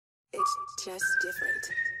It's just different.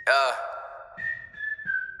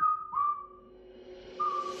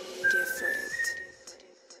 Different.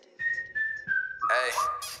 Hey.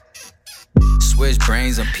 Switch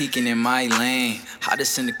brains, I'm peeking in my lane.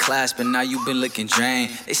 Hottest in the class, but now you been looking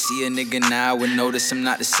drained. They see a nigga now and notice I'm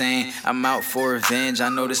not the same. I'm out for revenge, I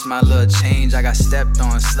noticed my little change. I got stepped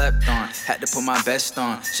on, slept on, had to put my best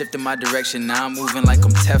on. Shifted my direction, now I'm moving like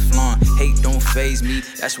I'm Teflon. Hate don't faze me,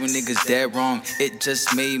 that's when niggas dead wrong. It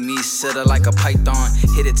just made me sit up like a python.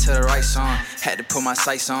 Hit it to the right song, had to put my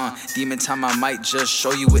sights on. Demon time, I might just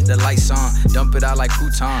show you with the lights on. Dump it out like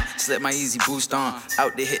crouton, slip my easy boost on.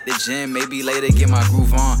 Out to hit the gym, maybe later get my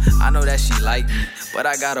groove on. I know that she like me, but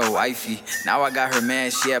I got a wifey. Now I got her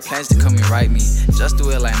man, she had plans to come and write me. Just do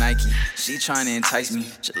it like Nike, she tryna entice me.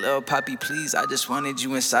 Jaleel Poppy, please, I just wanted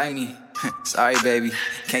you inside me. Sorry baby,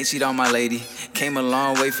 can't cheat on my lady. Came a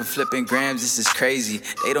long way from flipping grams, this is crazy.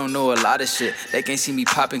 They don't know a lot of shit, they can't see me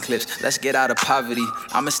popping clips. Let's get out of poverty,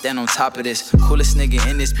 I'ma stand on top of this. Coolest nigga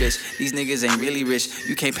in this bitch, these niggas ain't really rich.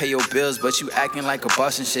 You can't pay your bills, but you acting like a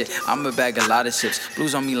boss and shit. I'ma bag a lot of chips,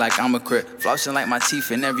 blues on me like I'm a crip. Flossing like my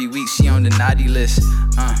teeth and every week she on the naughty list.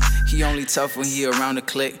 He only tough when he around the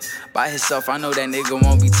clique. By himself, I know that nigga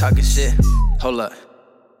won't be talking shit. Hold up.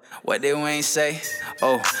 What did Wayne say?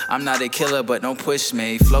 Oh, I'm not a killer, but don't push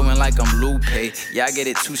me. Flowing like I'm Lupe. Yeah, I get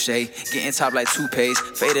it, touche. Getting top like toupees.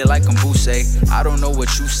 Faded like I'm Bousse. I don't know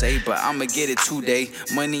what you say, but I'ma get it today.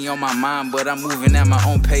 Money on my mind, but I'm moving at my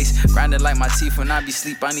own pace. Grinding like my teeth when I be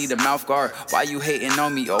sleep, I need a mouth guard. Why you hating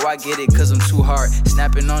on me? Oh, I get it, cause I'm too hard.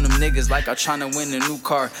 Snapping on them niggas like I'm tryna win a new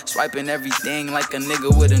car. Swiping everything like a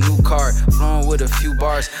nigga with a new car. Flowing with a few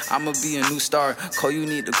bars, I'ma be a new star. Cole, you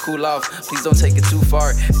need to cool off, please don't take it too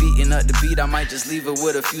far. Beating up the beat, I might just leave it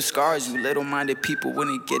with a few scars. You little-minded people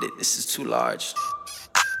wouldn't get it, this is too large.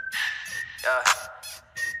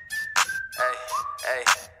 Hey, hey,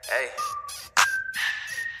 hey.